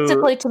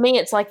basically, to me,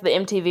 it's like the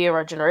MTV of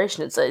our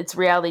generation. It's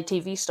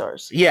reality TV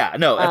stars. Yeah,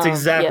 no, that's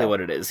exactly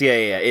what it is. Yeah.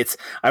 It's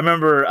I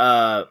remember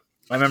I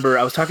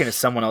was talking to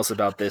someone else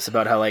about this,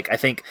 about how like I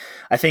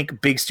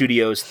think big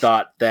studios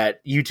thought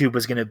that YouTube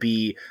was going to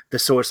be the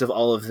source of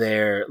all of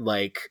their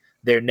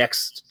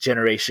next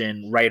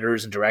generation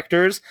writers and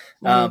directors,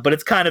 but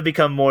it's kind of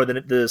become more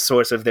than the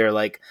source of their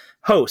like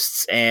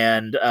hosts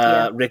and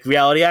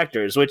reality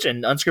actors,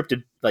 and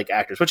unscripted like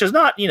actors, which is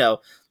not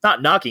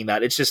not knocking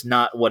that. It's just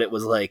not what it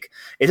was like.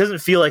 It doesn't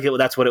feel like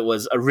that's what it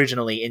was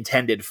originally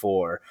intended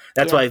for.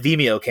 That's why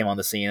Vimeo came on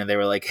the scene, and they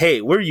were like,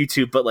 hey, we're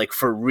YouTube, but like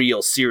for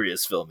real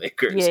serious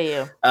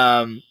filmmakers.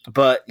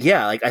 But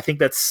yeah, like I think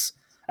that's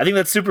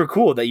super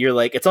cool that you're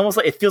like, it's almost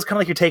like, it feels kind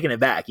of like you're taking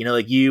it back,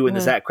 like you and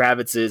the Zach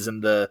Kravitzes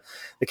and the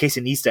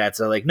Casey Neistats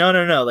are like, no,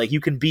 like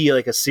you can be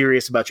like a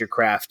serious about your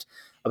craft,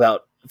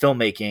 about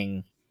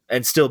filmmaking,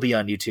 and still be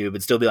on YouTube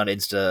and still be on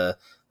Insta.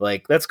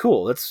 Like, that's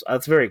cool.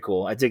 That's very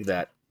cool. I dig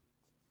that.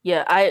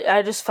 Yeah,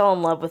 I just fell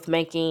in love with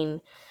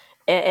making,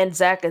 and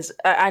Zach is,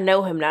 I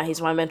know him now.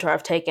 He's my mentor.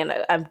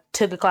 I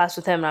took a class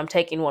with him, and I'm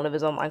taking one of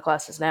his online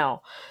classes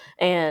now.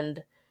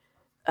 And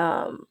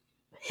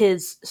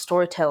his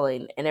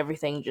storytelling and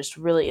everything just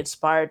really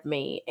inspired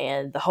me,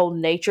 and the whole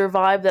nature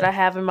vibe that I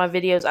have in my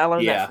videos, I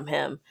learned that from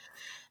him.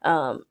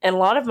 And a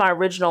lot of my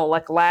original,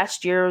 like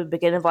last year,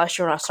 beginning of last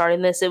year when I was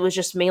starting this, it was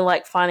just me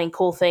like finding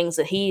cool things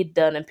that he had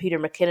done and Peter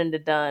McKinnon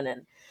had done,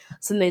 and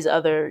some of these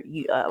other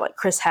like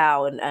Chris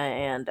Howe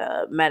and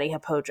Matty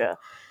Hapoja,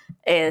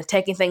 and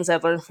taking things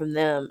I've learned from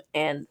them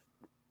and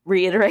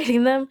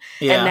reiterating them.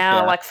 And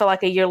now like feel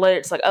like a year later,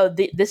 it's like, oh,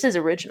 this is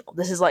original.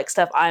 This is like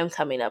stuff I'm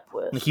coming up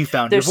with. Like you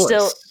found your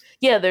voice.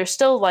 yeah, there's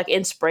still like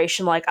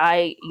inspiration. Like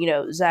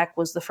Zach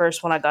was the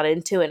first one I got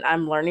into, and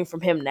I'm learning from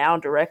him now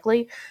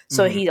directly.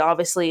 So Mhm. he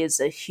obviously is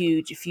a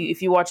huge.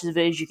 If you watch his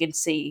videos, you can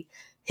see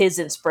his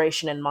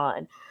inspiration in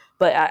mine.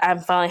 But I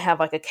finally have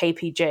like a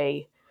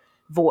KPJ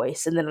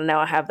voice, and then now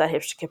I have that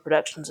Hipster Kid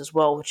Productions as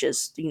well, which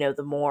is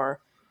the more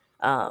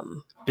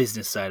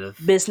Business side of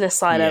business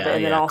side of it,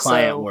 and then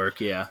client also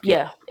work. Yeah.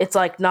 it's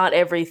like not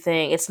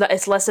everything.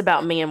 It's less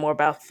about me and more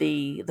about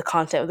the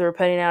content that we're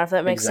putting out. If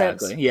that makes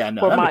sense. Exactly. Yeah.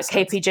 No, Where that my makes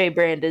sense. KPJ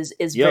brand is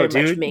Yo, very much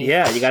dude. me.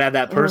 Yeah, you gotta have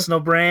that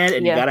personal brand,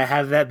 and you Yeah. gotta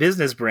have that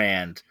business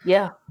brand.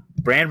 Yeah.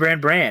 Brand.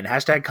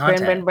 Hashtag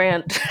content.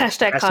 Brand.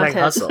 Hashtag Hashtag content.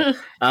 hustle.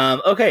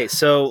 Okay,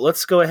 so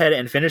let's go ahead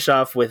and finish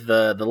off with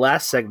the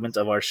last segment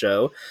of our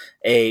show,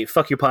 a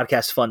fuck your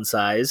podcast fun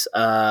size.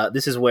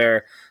 This is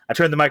where I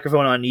turn the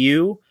microphone on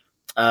you.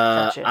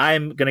 Gotcha.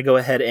 I'm gonna go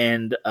ahead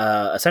and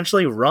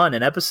essentially run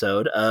an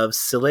episode of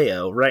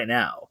Sileo right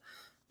now.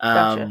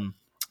 Gotcha.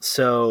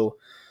 So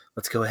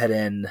let's go ahead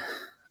and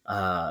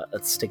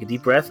let's take a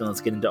deep breath and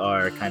let's get into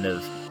our kind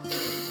of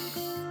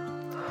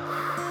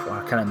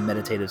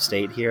meditative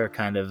state here,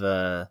 kind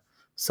of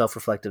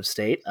self-reflective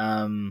state.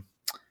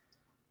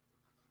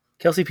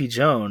 Kelsey P.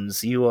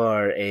 Jones, you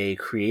are a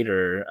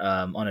creator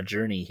on a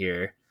journey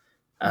here.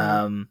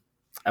 I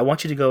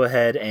want you to go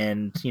ahead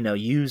and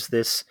use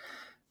this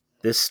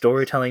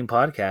storytelling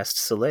podcast,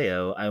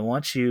 Sileo. I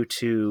want you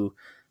to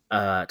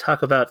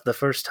talk about the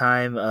first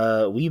time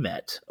we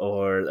met,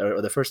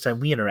 or the first time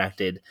we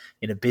interacted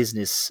in a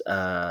business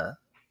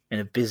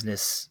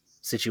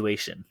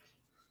situation.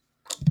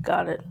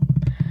 Got it.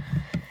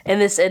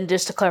 And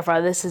just to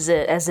clarify, this is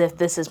it, as if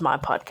this is my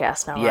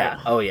podcast now, Yeah.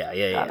 right? Oh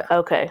yeah.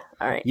 Okay.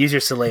 All right. Use your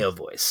Sileo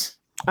voice.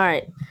 All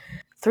right.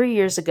 3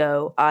 years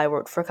ago, I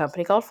worked for a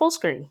company called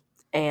Fullscreen,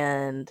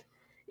 and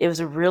it was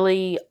a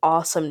really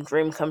awesome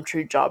dream come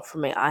true job for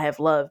me. I have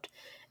loved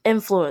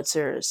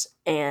influencers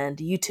and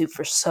YouTube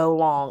for so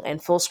long,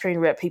 and Fullscreen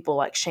rep people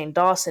like Shane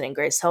Dawson and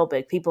Grace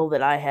Helbig, people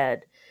that I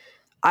had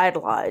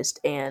idolized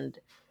and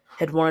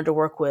had wanted to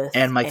work with.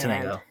 And Mike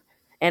Tenango.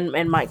 And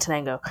Mike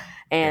Tenango.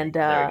 And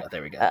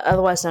there we go.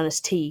 Otherwise known as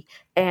T.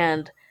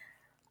 And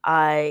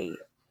I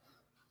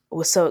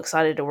was so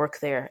excited to work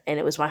there. And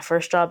it was my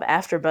first job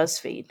after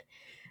BuzzFeed.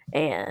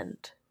 And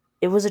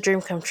it was a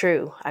dream come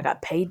true. I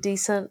got paid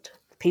decent.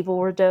 People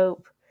were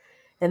dope.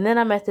 And then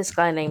I met this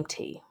guy named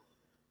T.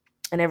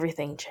 And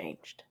everything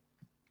changed.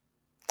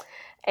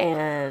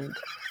 And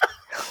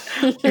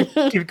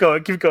keep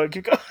going.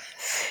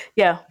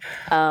 Yeah.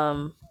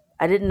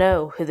 I didn't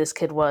know who this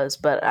kid was,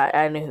 but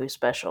I knew he was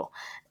special.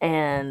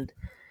 And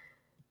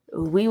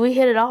we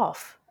hit it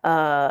off.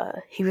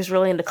 He was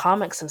really into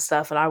comics and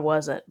stuff, and I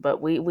wasn't.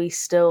 But we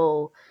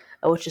still,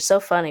 which is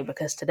so funny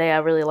because today I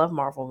really love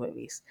Marvel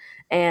movies.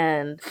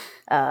 And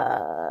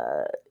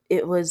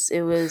it was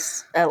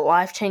a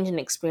life-changing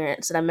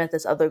experience. And I met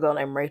this other girl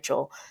named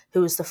Rachel,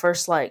 who was the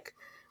first,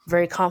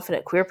 very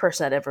confident queer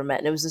person I'd ever met.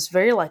 And it was this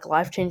very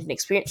life-changing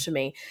experience for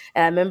me.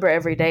 And I remember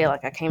every day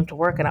I came to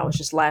work and I was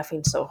just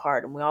laughing so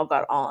hard, and we all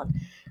got on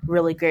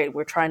really great.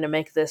 We're trying to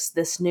make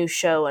this new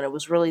show, and it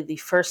was really the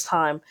first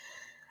time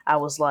I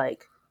was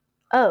like,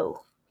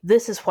 oh,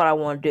 this is what I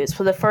want to do. It's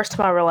for the first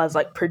time I realized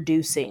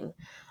producing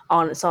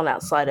on its own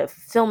outside of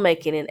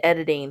filmmaking and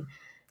editing,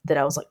 that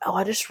I was like, oh,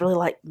 I just really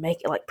like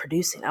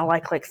producing. I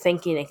like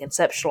thinking and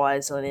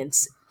conceptualizing and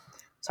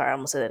sorry, I'm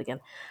gonna say that again.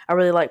 I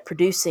really like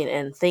producing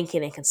and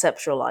thinking and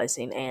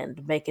conceptualizing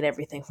and making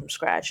everything from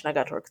scratch. And I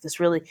got to work with this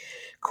really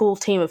cool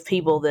team of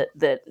people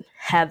that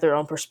had their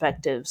own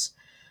perspectives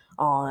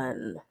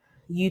on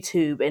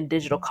YouTube and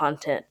digital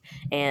content.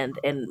 And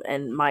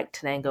Mike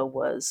Tenango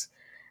was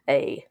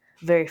a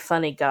very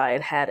funny guy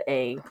and had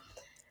a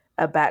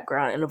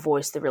background and a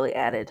voice that really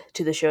added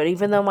to the show. And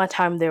even though my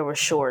time there was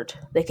short,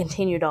 they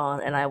continued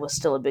on, and I was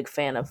still a big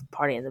fan of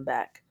Party in the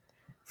Back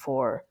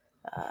for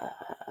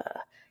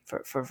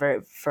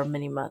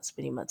many months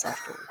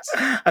afterwards.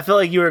 I felt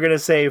like you were going to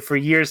say for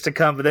years to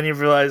come, but then you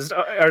realized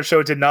our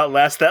show did not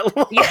last that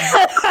long.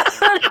 Yeah.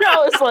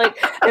 I was like,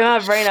 in my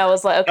brain, I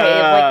was like,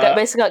 okay, it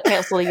basically got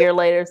canceled a year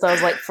later. So I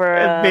was like,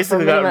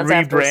 basically for got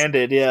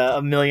rebranded,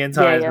 a million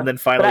times, and then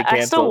finally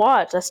canceled.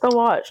 I still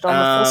watched on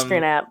the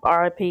Fullscreen app.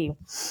 R.I.P.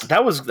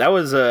 That was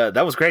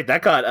great.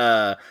 That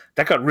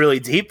got really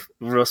deep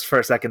for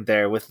a second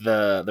there with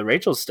the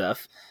Rachel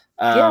stuff.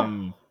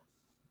 I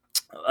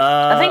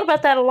think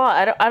about that a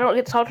lot. I don't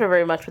get to talk to her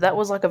very much, but that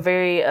was a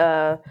very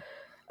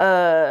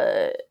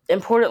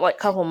important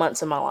couple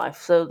months in my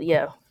life. So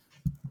yeah,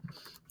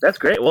 that's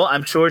great. Well,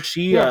 I'm sure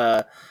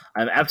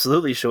I'm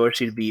absolutely sure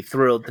she'd be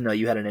thrilled to know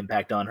you had an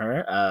impact on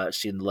her.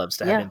 She loves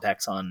to have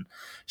impacts on.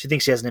 She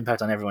thinks she has an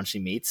impact on everyone she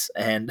meets,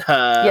 and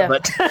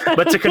but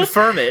to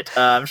confirm it,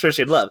 I'm sure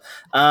she'd love.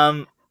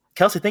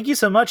 Kelsey, thank you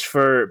so much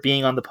for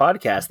being on the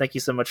podcast. Thank you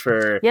so much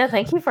for... Yeah,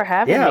 thank you for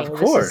having me. Yeah, of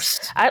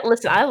course. I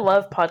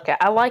love podcasts.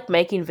 I like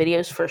making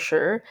videos for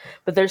sure,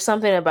 but there's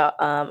something about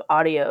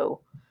audio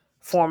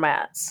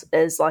formats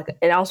is like,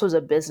 it also is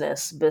a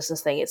business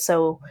thing.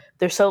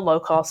 They're so low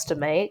cost to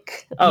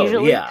make Oh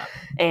usually, yeah,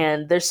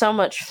 and there's so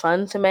much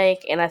fun to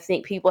make. And I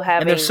think people and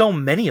having there's so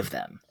many of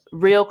them.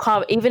 real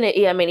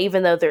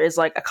even though there is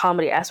like a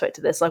comedy aspect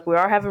to this, like we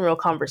are having real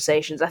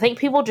conversations. I think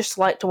people just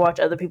like to watch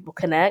other people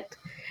connect,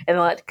 and they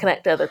like to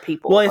connect to other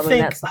people. Well, I mean,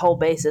 think that's the whole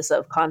basis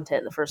of content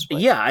in the first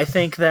place. Yeah, I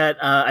think that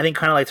kind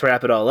of like to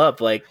wrap it all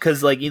up, like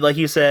because like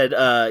you said,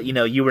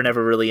 you were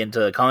never really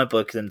into comic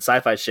books and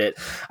sci-fi shit.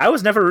 I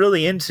was never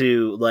really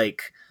into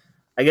like,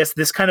 I guess,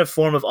 this kind of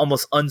form of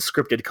almost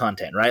unscripted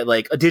content, right?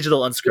 Like a digital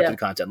unscripted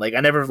content. Like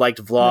I never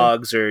liked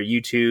vlogs or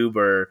YouTube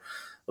or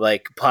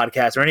like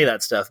podcasts or any of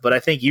that stuff. But I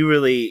think you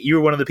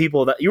were one of the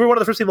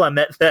first people I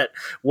met that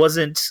was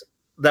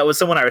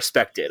someone I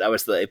respected. I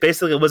was like,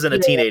 basically wasn't a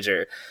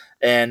teenager.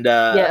 And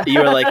you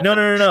were like,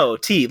 no,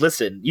 T,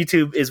 listen,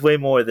 YouTube is way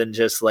more than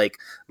just like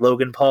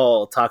Logan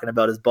Paul talking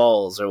about his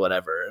balls or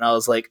whatever. And I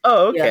was like,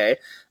 oh, okay.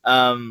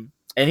 And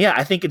yeah,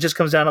 I think it just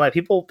comes down to like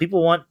people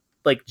want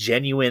like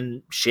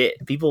genuine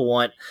shit. People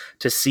want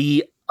to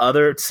see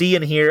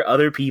and hear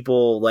other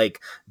people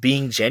like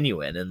being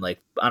genuine and like,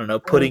 I don't know,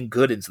 putting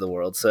good into the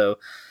world. So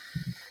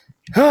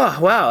oh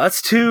wow,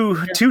 that's two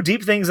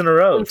deep things in a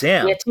row.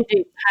 Damn. Yeah, too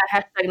deep.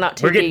 Hashtag not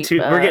too deep.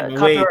 We're getting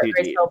way too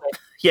deep.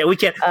 Yeah, we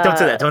can't. Don't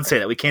say that. Don't say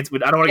that. We can't. I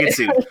don't want to get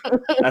sued.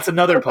 That's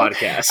another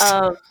podcast.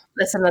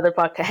 That's another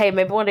podcast. Hey,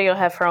 maybe one day you'll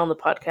have her on the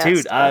podcast,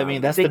 dude. I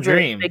mean, that's the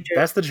dream.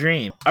 That's the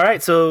dream. All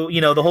right, so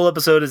the whole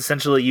episode is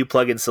essentially you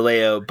plugging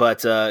Soleo,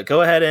 but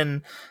go ahead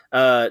and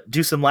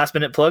do some last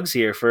minute plugs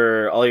here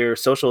for all your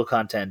social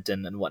content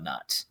and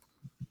whatnot.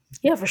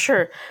 Yeah, for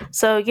sure.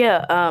 So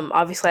yeah,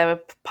 obviously I have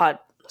a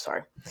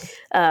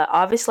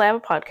obviously I have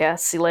a podcast,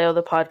 Soleo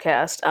the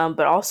podcast,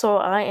 but also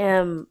I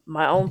am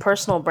my own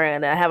personal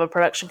brand. I have a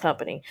production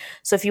company.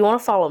 So if you want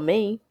to follow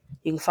me,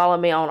 you can follow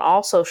me on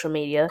all social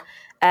media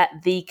at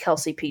the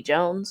Kelsey P.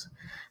 Jones.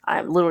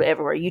 I'm literally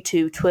everywhere: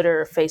 YouTube,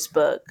 Twitter,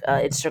 Facebook,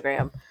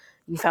 Instagram.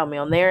 You can find me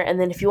on there. And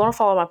then if you want to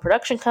follow my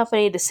production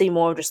company to see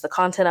more of just the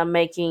content I'm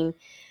making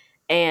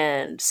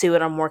and see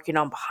what I'm working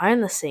on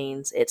behind the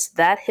scenes, it's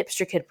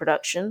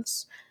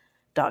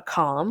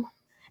thathipsterkidproductions.com.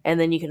 And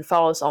then you can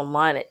follow us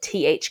online at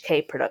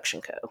THK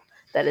Production Co.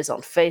 That is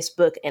on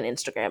Facebook and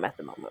Instagram at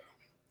the moment.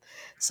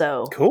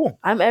 So cool.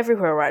 I'm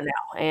everywhere right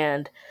now.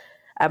 And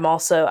I'm going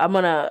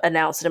to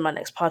announce it in my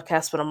next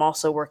podcast, but I'm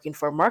also working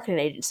for a marketing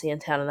agency in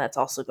town, and that's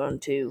also going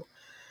to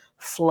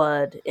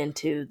flood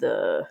into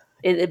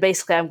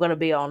basically I'm going to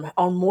be on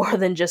more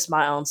than just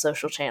my own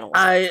social channels.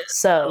 We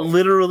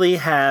literally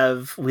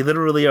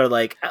are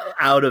like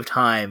out of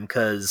time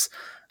because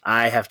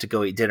I have to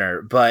go eat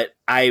dinner, but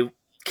I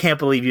can't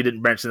believe you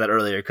didn't mention that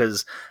earlier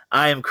because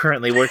I am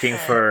currently working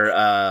for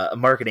a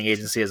marketing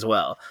agency as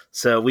well.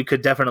 So we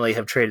could definitely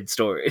have traded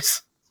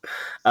stories.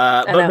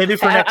 But maybe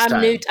for next time.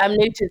 I'm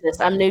new to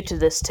this. I'm new to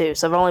this too.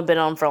 So I've only been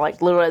on for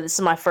like literally, this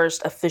is my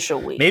first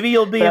official week. Maybe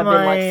you'll be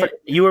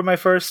you were my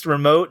first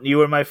remote. You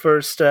were my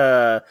first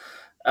business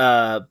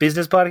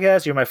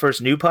podcast. You're my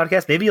first new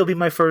podcast. Maybe you'll be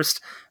my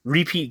first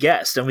repeat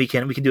guest, and we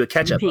can do a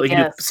catch up. We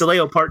can do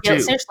Soleo Part 2.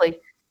 Seriously.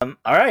 All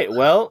right.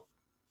 Well,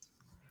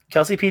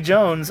 Kelsey P.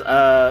 Jones,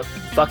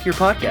 fuck your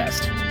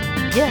podcast.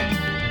 Yeah.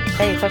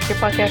 Hey, fuck your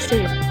podcast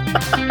too.